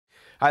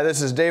Hi,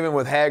 this is Davin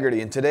with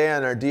Hagerty, and today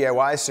on our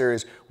DIY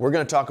series, we're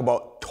going to talk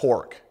about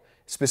torque,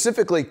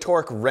 specifically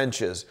torque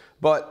wrenches.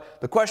 But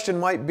the question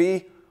might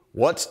be,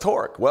 what's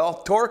torque? Well,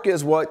 torque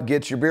is what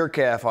gets your beer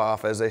calf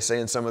off, as they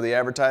say in some of the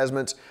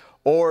advertisements,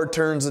 or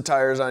turns the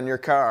tires on your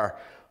car.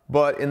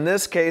 But in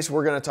this case,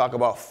 we're going to talk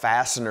about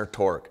fastener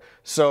torque.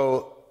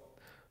 So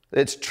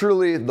it's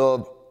truly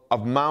the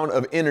amount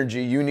of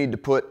energy you need to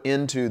put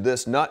into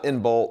this nut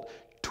and bolt,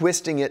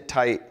 twisting it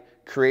tight,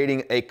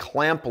 creating a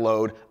clamp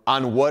load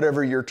on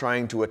whatever you're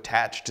trying to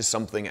attach to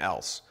something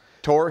else.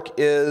 Torque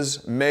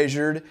is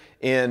measured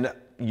in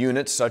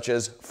units such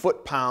as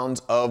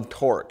foot-pounds of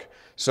torque.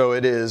 So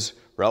it is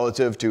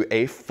relative to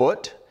a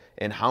foot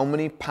and how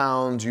many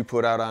pounds you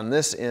put out on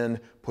this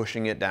end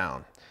pushing it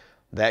down.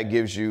 That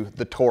gives you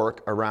the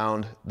torque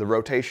around the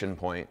rotation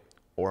point,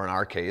 or in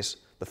our case,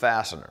 the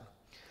fastener.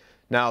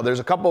 Now, there's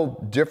a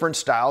couple different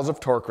styles of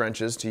torque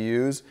wrenches to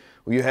use.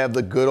 You have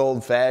the good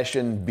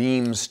old-fashioned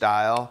beam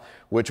style,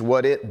 which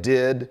what it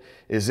did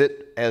is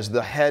as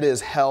the head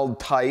is held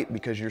tight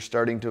because you're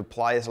starting to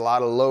apply a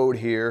lot of load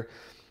here,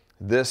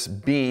 this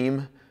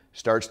beam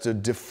starts to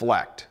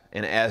deflect.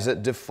 And as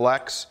it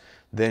deflects,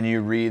 then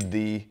you read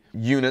the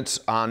units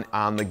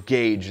on the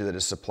gauge that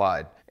is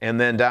supplied. And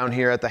then down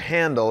here at the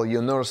handle,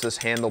 you'll notice this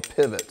handle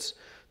pivots.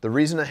 The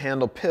reason the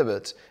handle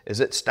pivots is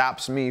it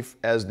stops me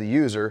as the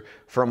user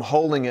from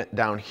holding it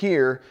down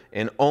here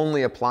and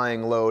only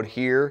applying load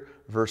here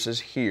versus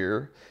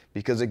here,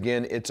 because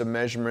again, it's a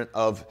measurement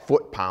of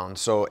foot-pounds.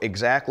 So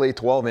exactly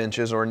 12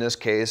 inches, or in this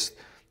case,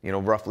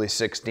 roughly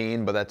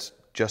 16, but that's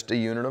just a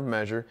unit of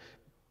measure.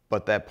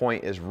 But that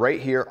point is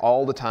right here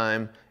all the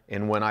time,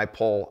 and when I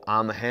pull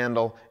on the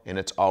handle, and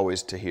it's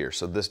always to here.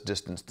 So this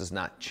distance does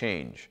not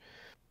change.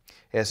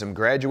 It has some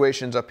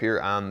graduations up here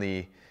on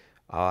the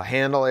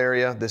handle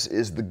area. This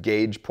is the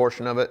gauge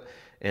portion of it,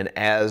 and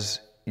as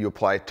you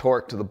apply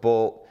torque to the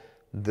bolt,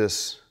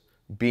 this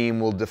beam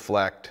will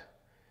deflect,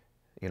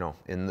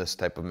 in this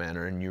type of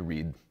manner, and you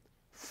read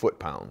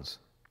foot-pounds.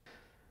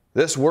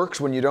 This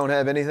works when you don't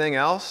have anything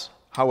else.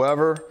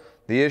 However,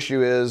 the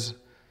issue is,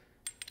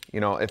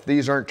 if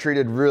these aren't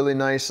treated really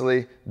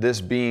nicely,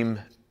 this beam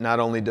not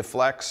only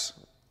deflects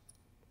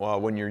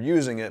when you're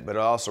using it, but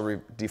it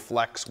also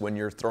deflects when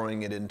you're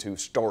throwing it into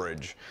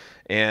storage,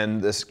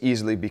 and this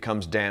easily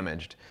becomes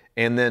damaged.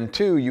 And then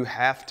two, you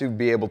have to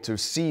be able to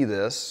see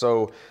this,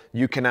 so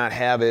you cannot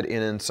have it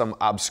in some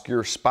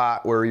obscure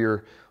spot where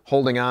you're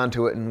holding on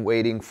to it and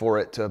waiting for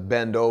it to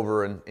bend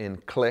over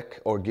and click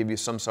or give you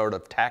some sort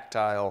of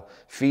tactile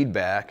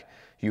feedback.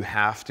 You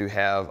have to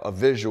have a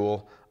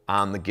visual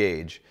on the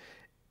gauge.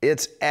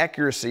 Its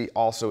accuracy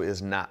also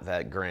is not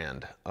that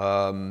grand.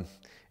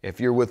 If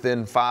you're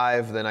within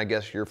 5, then I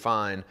guess you're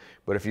fine.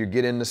 But if you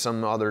get into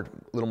some other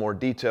little more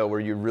detail where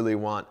you really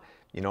want,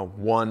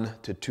 1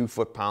 to 2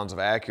 foot-pounds of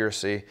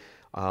accuracy,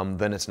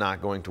 then it's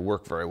not going to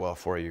work very well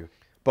for you.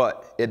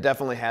 But it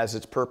definitely has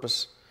its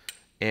purpose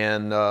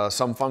and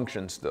some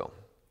function still.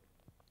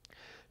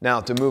 Now,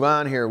 to move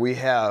on here, we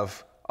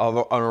have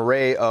an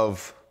array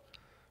of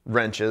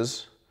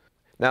wrenches.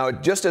 Now,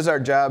 just as our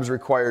jobs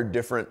require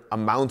different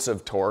amounts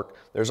of torque,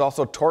 there's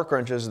also torque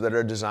wrenches that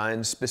are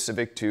designed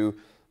specific to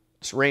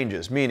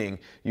ranges, meaning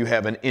you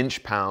have an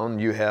inch-pound,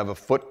 you have a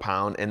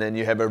foot-pound, and then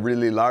you have a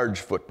really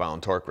large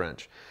foot-pound torque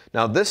wrench.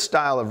 Now, this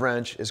style of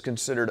wrench is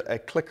considered a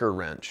clicker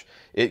wrench.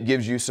 It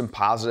gives you some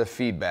positive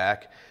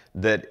feedback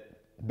that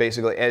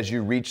basically as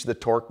you reach the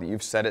torque that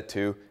you've set it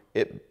to,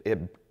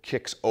 it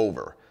kicks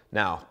over.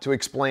 Now, to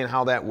explain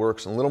how that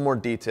works in a little more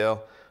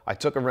detail, I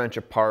took a wrench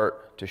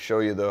apart to show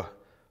you the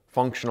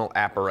functional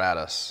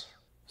apparatus.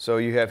 So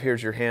you have,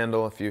 here's your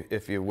handle,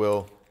 if you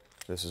will,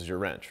 this is your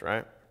wrench,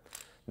 right?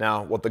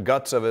 Now, what the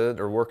guts of it,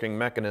 or working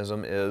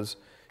mechanism, is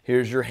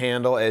here's your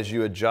handle. As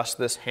you adjust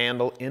this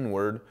handle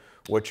inward,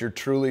 what you're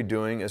truly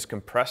doing is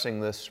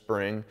compressing this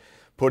spring,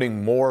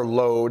 putting more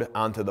load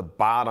onto the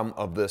bottom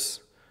of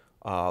this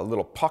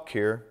little puck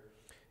here,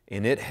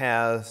 and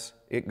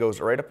it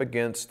goes right up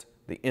against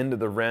the end of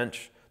the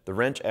wrench. The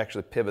wrench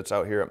actually pivots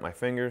out here at my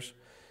fingers,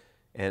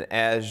 and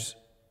as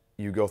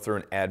you go through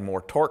and add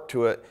more torque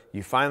to it,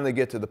 you finally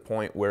get to the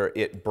point where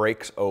it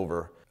breaks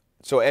over.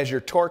 So as your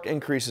torque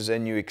increases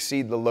and you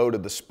exceed the load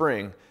of the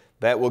spring,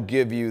 that will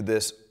give you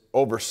this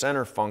over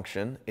center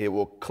function. It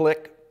will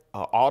click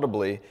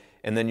audibly,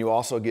 and then you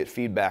also get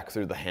feedback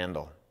through the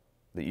handle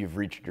that you've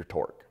reached your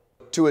torque.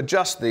 To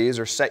adjust these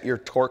or set your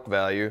torque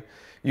value,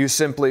 you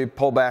simply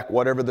pull back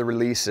whatever the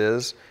release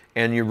is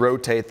and you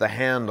rotate the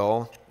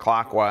handle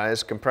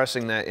clockwise,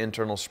 compressing that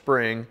internal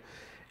spring,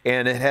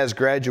 and it has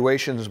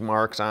graduations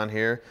marks on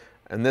here.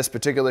 In this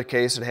particular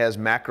case, it has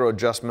macro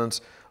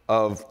adjustments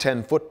of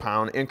 10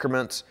 foot-pound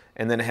increments,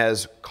 and then it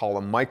has, call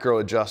them micro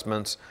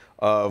adjustments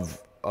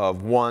of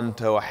 1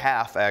 to a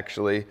half,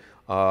 actually,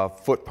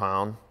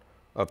 foot-pound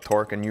of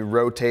torque. And you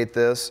rotate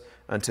this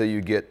until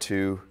you get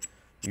to,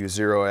 you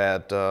zero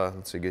at,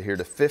 let's see, get here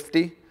to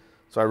 50.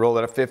 So I roll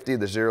it at 50,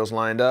 the zero's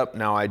lined up.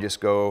 Now I just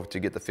go to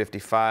get the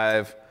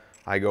 55,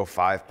 I go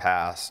 5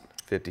 past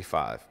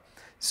 55.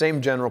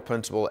 Same general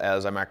principle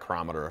as a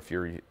micrometer, if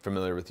you're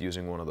familiar with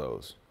using one of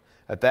those.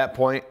 At that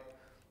point,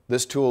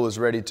 this tool is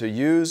ready to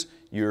use.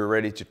 You're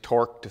ready to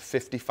torque to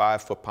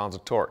 55 foot-pounds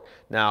of torque.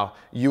 Now,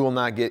 you will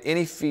not get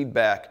any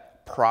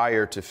feedback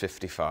prior to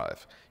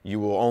 55. You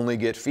will only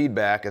get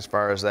feedback as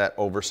far as that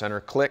over center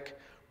click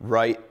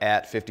right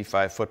at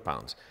 55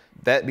 foot-pounds.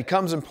 That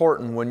becomes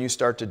important when you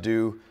start to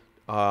do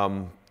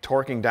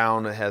torquing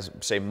down that has,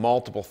 say,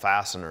 multiple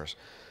fasteners.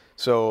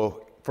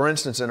 So, for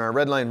instance, in our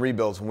red line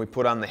rebuilds, when we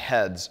put on the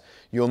heads,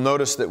 you'll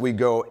notice that we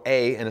go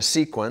A in a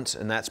sequence,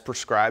 and that's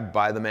prescribed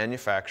by the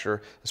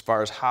manufacturer as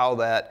far as how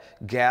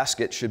that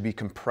gasket should be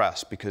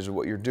compressed, because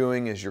what you're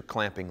doing is you're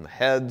clamping the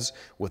heads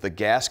with a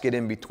gasket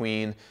in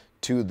between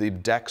to the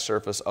deck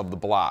surface of the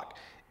block.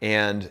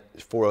 And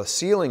for a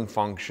sealing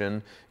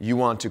function, you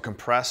want to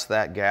compress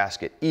that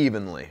gasket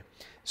evenly.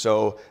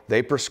 So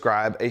they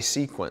prescribe a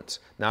sequence.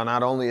 Now,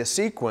 not only a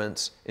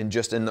sequence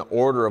just in the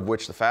order of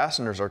which the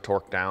fasteners are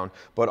torqued down,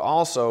 but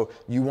also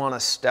you want to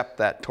step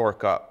that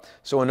torque up.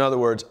 So in other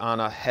words, on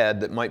a head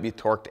that might be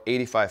torqued to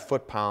 85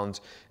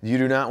 foot-pounds, you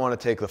do not want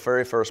to take the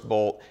very first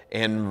bolt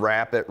and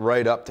wrap it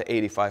right up to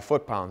 85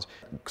 foot-pounds.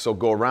 So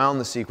go around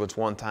the sequence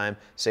one time,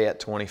 say at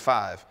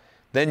 25.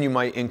 Then you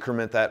might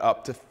increment that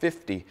up to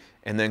 50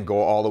 and then go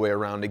all the way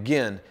around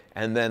again.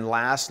 And then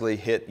lastly,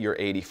 hit your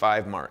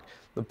 85 mark.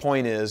 The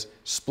point is,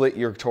 split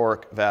your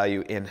torque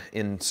value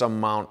in some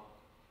amount,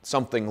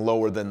 something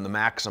lower than the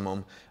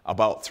maximum.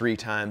 About 3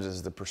 times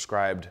is the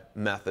prescribed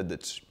method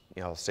that's,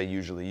 say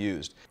usually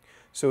used.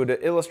 So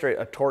to illustrate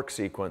a torque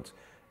sequence,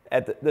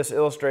 this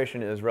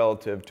illustration is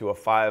relative to a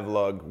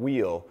 5-lug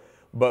wheel,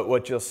 but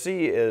what you'll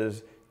see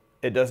is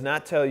it does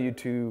not tell you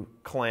to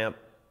clamp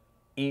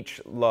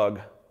each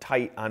lug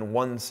tight on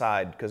one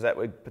side, because that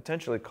would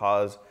potentially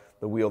cause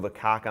the wheel to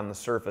cock on the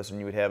surface and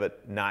you would have it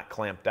not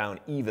clamped down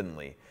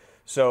evenly.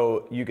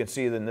 So you can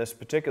see that in this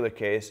particular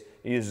case,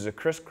 it uses a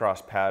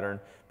crisscross pattern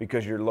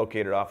because you're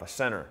located off a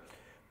center.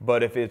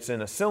 But if it's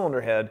in a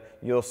cylinder head,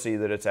 you'll see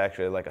that it's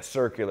actually like a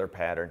circular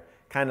pattern.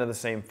 Kind of the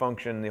same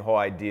function. The whole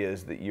idea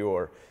is that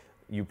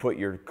you put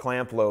your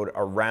clamp load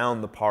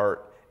around the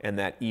part and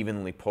that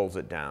evenly pulls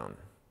it down.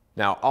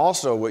 Now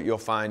also what you'll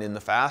find in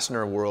the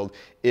fastener world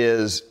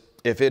is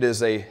if it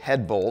is a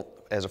head bolt,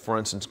 as for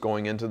instance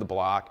going into the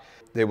block,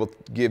 they will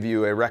give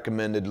you a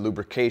recommended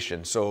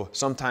lubrication. So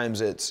sometimes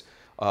it's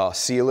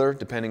sealer,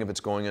 depending if it's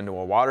going into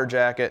a water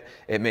jacket.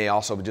 It may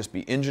also just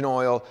be engine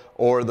oil,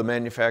 or the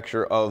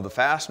manufacturer of the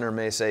fastener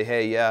may say,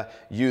 hey, yeah,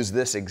 use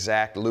this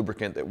exact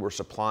lubricant that we're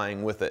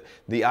supplying with it.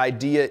 The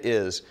idea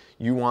is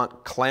you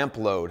want clamp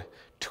load.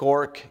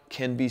 Torque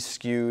can be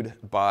skewed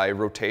by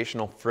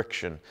rotational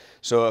friction.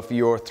 So if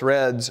your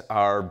threads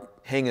are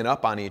hanging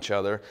up on each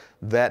other,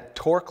 that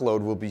torque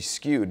load will be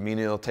skewed,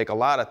 meaning it'll take a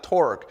lot of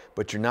torque,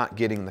 but you're not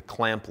getting the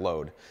clamp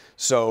load.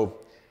 So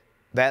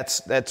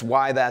that's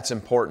why that's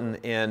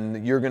important,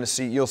 and you'll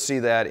see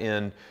that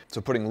in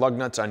putting lug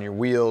nuts on your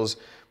wheels,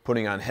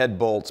 putting on head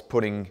bolts,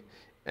 putting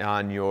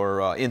on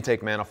your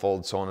intake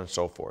manifold, so on and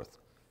so forth.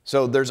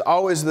 So there's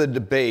always the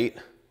debate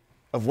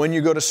of when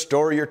you go to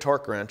store your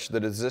torque wrench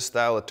that is this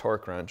style of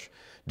torque wrench,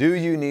 do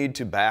you need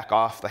to back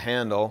off the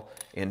handle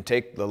and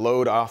take the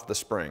load off the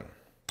spring?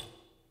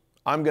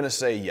 I'm going to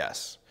say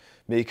yes,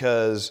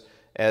 because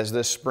as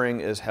this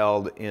spring is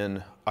held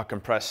in a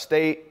compressed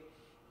state,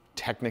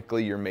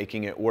 technically you're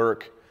making it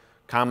work.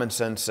 Common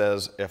sense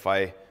says if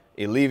I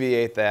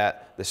alleviate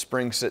that, the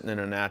spring's sitting in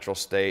a natural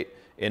state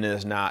and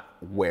is not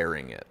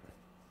wearing it.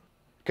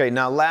 Okay,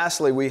 now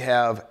lastly we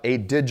have a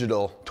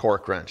digital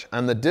torque wrench.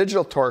 On the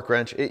digital torque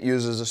wrench, it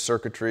uses a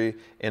circuitry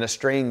and a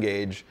strain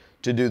gauge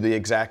to do the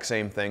exact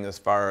same thing as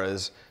far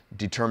as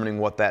determining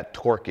what that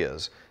torque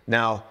is.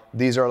 Now,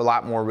 these are a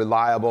lot more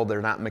reliable.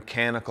 They're not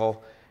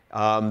mechanical.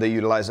 They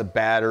utilize a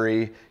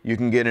battery. You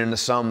can get into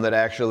some that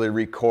actually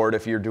record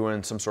if you're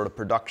doing some sort of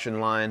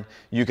production line.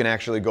 You can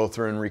actually go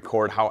through and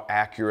record how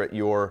accurate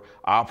your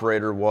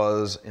operator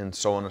was and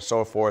so on and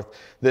so forth.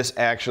 This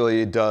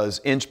actually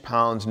does inch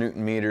pounds,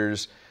 Newton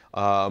meters,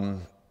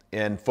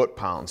 and foot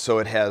pounds. So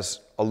it has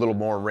a little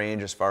more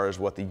range as far as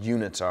what the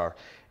units are.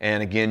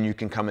 And again, you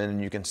can come in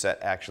and you can set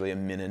actually a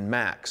min and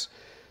max.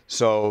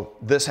 So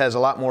this has a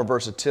lot more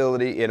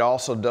versatility. It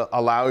also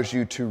allows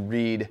you to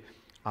read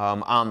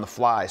on the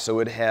fly. So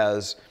it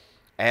has,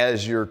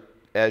 as you're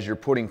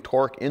putting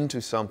torque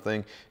into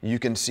something, you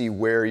can see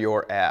where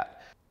you're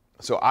at.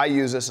 So I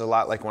use this a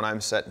lot like when I'm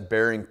setting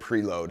bearing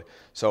preload.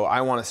 So I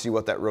want to see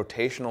what that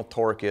rotational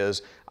torque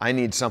is. I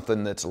need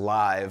something that's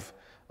live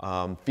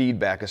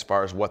feedback as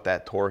far as what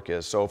that torque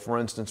is. So for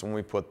instance, when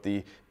we put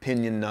the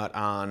pinion nut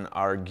on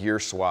our gear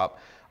swap,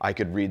 I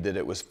could read that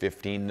it was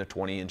 15 to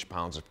 20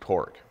 inch-pounds of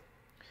torque.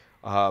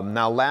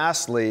 Now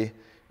lastly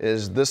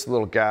is this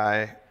little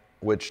guy,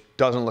 which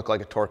doesn't look like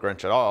a torque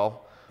wrench at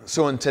all.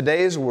 So in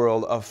today's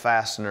world of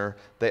fastener,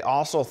 they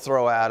also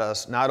throw at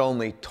us not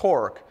only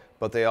torque,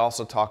 but they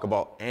also talk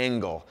about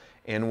angle.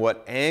 And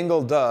what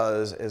angle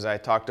does is, I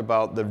talked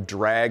about the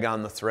drag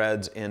on the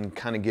threads and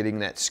kind of getting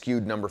that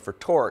skewed number for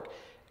torque.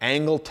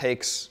 Angle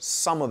takes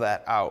some of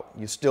that out.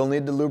 You still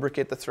need to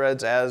lubricate the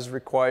threads as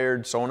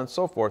required, so on and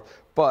so forth.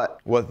 But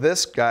what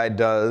this guy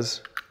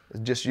does is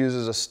just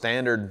uses a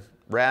standard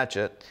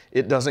ratchet.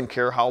 It doesn't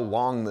care how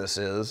long this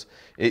is.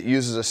 It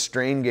uses a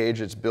strain gauge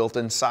that's built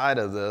inside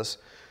of this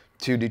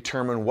to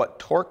determine what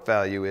torque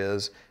value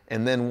is,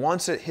 and then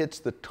once it hits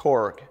the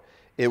torque,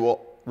 it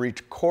will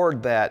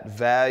record that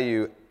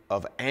value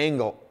of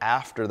angle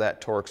after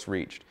that torque's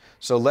reached.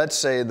 So let's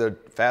say the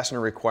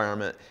fastener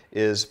requirement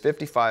is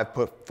 55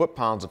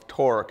 foot-pounds of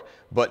torque,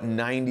 but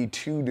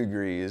 92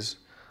 degrees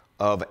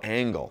of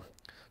angle.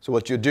 So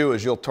what you'll do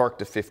is you'll torque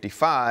to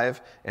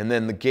 55, and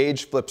then the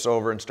gauge flips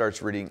over and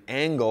starts reading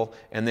angle,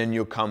 and then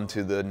you'll come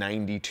to the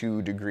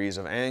 92 degrees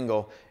of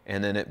angle,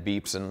 and then it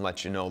beeps and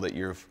lets you know that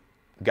you've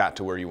got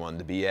to where you wanted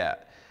to be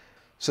at.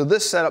 So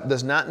this setup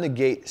does not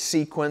negate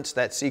sequence.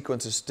 That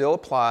sequence still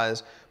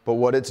applies, but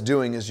what it's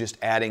doing is just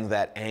adding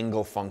that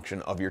angle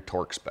function of your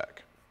torque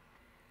spec.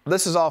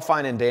 This is all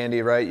fine and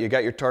dandy, right? You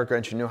got your torque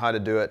wrench, you know how to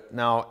do it.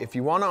 Now, if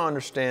you want to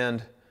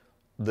understand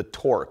the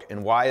torque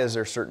and why is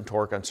there certain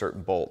torque on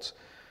certain bolts,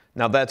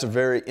 now that's a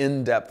very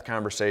in-depth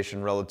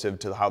conversation relative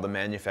to how the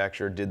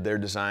manufacturer did their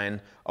design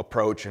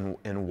approach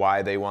and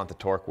why they want the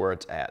torque where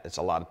it's at. It's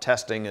a lot of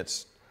testing,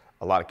 it's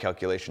a lot of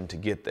calculation to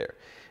get there.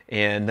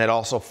 And that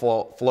also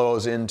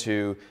flows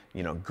into,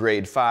 you know,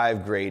 grade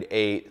 5, grade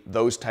 8,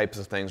 those types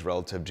of things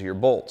relative to your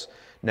bolts.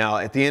 Now,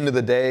 at the end of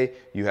the day,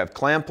 you have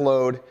clamp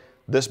load.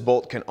 This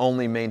bolt can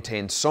only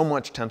maintain so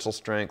much tensile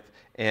strength,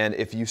 and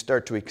if you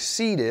start to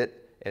exceed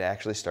it, it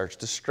actually starts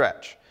to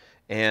stretch.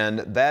 And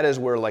that is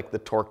where like the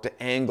torque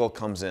to angle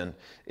comes in,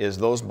 is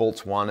those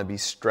bolts want to be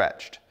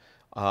stretched.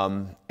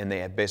 And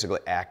they basically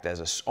act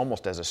as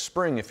almost as a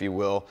spring, if you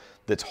will,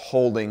 that's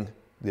holding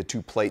the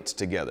two plates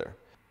together.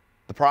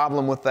 The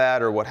problem with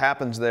that, or what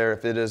happens there,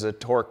 if it is a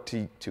torque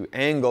to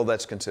angle,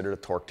 that's considered a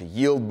torque to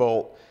yield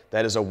bolt.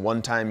 That is a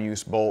one-time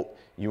use bolt.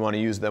 You want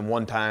to use them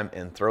one time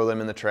and throw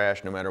them in the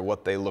trash no matter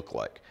what they look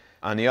like.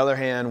 On the other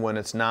hand, when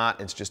it's not,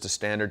 it's just a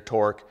standard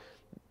torque,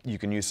 you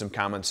can use some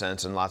common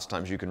sense, and lots of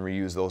times you can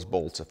reuse those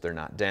bolts if they're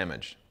not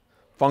damaged.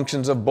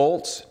 Functions of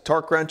bolts,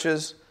 torque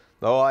wrenches.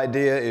 The whole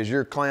idea is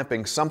you're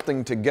clamping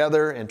something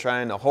together and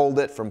trying to hold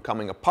it from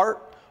coming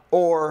apart,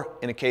 or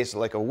in a case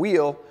like a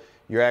wheel,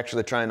 you're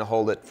actually trying to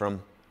hold it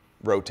from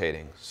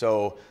rotating.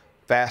 So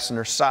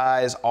fastener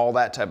size, all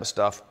that type of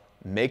stuff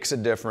makes a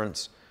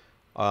difference.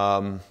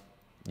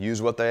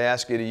 Use what they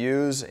ask you to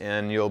use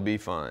and you'll be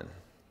fine.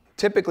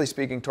 Typically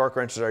speaking, torque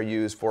wrenches are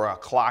used for a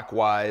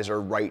clockwise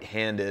or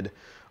right-handed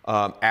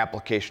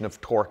application of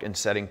torque and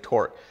setting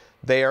torque.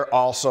 They are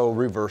also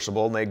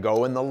reversible, and they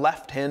go in the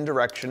left-hand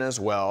direction as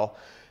well.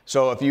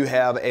 So if you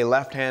have a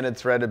left-handed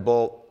threaded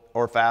bolt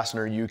or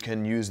fastener, you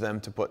can use them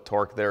to put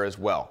torque there as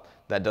well.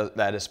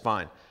 That is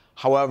fine.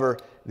 However,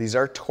 these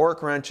are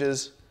torque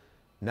wrenches,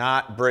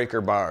 not breaker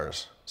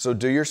bars. So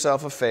do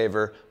yourself a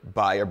favor,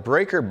 buy a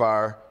breaker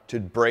bar to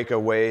break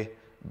away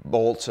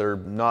bolts or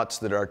nuts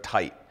that are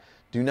tight.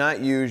 Do not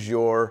use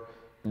your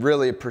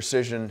really a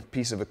precision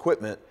piece of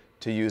equipment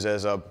to use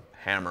as a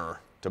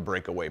hammer to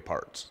break away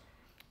parts.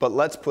 But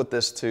let's put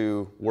this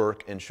to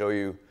work and show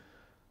you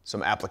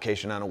some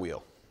application on a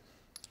wheel.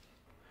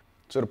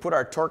 So to put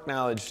our torque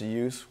knowledge to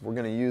use, we're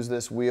going to use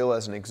this wheel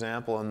as an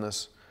example on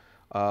this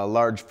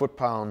large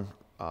foot-pound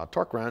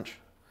torque wrench.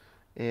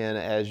 And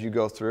as you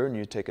go through and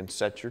you take and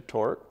set your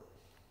torque,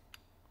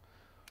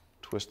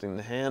 twisting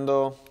the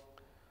handle,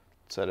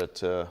 set it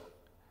to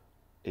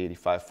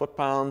 85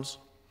 foot-pounds,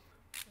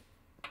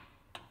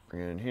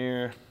 bring it in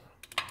here,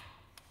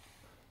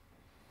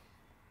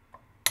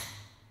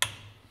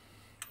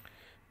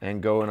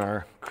 and go in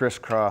our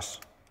crisscross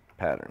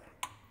pattern.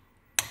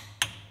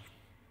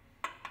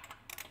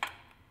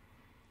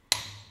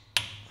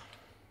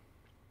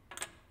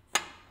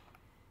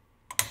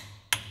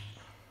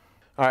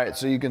 All right,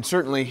 so you can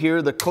certainly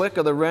hear the click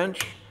of the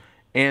wrench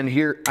and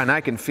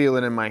I can feel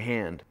it in my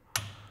hand.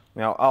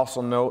 Now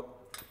also note,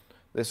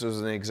 this was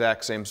in the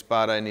exact same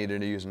spot I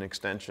needed to use an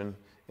extension,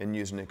 and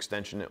use an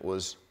extension that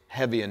was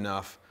heavy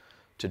enough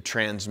to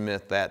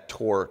transmit that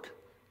torque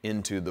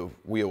into the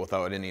wheel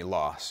without any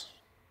loss.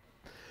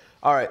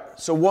 All right,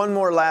 so one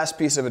more last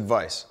piece of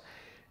advice.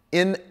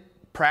 In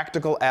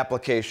practical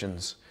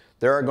applications,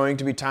 there are going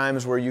to be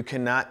times where you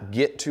cannot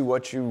get to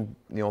what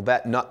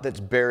that nut that's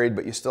buried,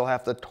 but you still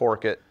have to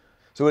torque it.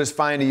 So it is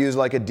fine to use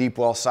like a deep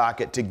well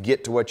socket to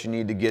get to what you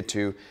need to get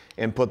to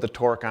and put the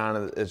torque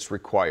on that's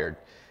required.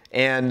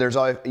 And there's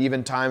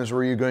even times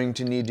where you're going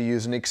to need to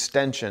use an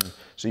extension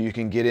so you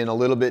can get in a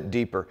little bit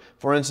deeper.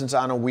 For instance,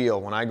 on a wheel,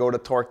 when I go to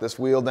torque this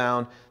wheel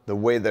down, the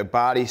way the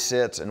body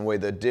sits and the way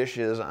the dish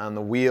is on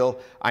the wheel,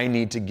 I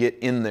need to get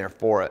in there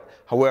for it.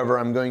 However,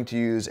 I'm going to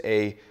use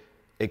a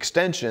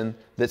extension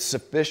that's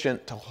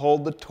sufficient to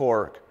hold the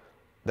torque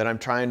that I'm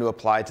trying to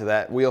apply to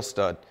that wheel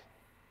stud.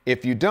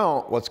 If you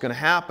don't, what's going to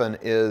happen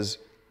is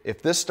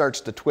if this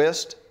starts to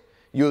twist,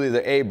 you'll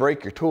either A,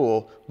 break your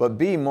tool, but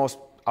B,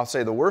 I'll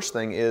say the worst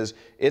thing is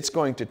it's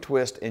going to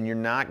twist and you're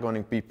not going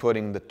to be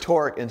putting the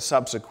torque and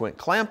subsequent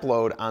clamp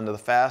load onto the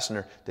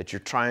fastener that you're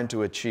trying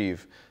to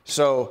achieve.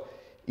 So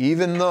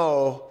even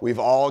though we've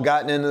all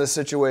gotten into the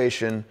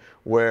situation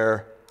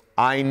where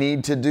I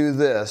need to do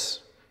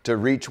this to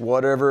reach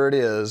whatever it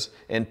is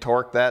and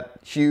torque that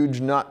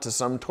huge nut to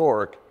some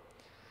torque.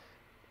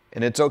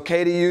 And it's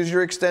okay to use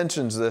your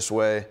extensions this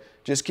way.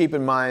 Just keep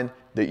in mind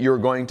that you're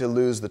going to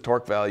lose the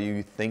torque value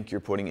you think you're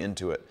putting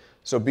into it.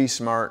 So be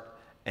smart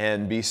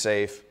and be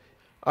safe.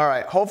 All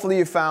right, hopefully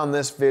you found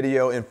this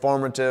video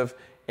informative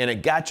and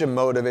it got you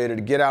motivated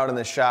to get out in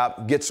the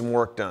shop, get some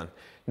work done.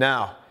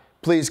 Now,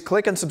 please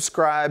click and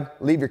subscribe,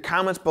 leave your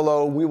comments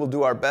below. We will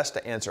do our best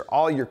to answer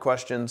all your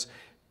questions.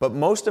 But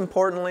most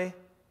importantly,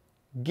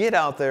 get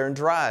out there and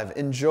drive.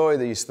 Enjoy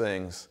these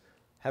things.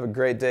 Have a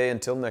great day.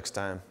 Until next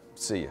time,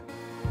 see you.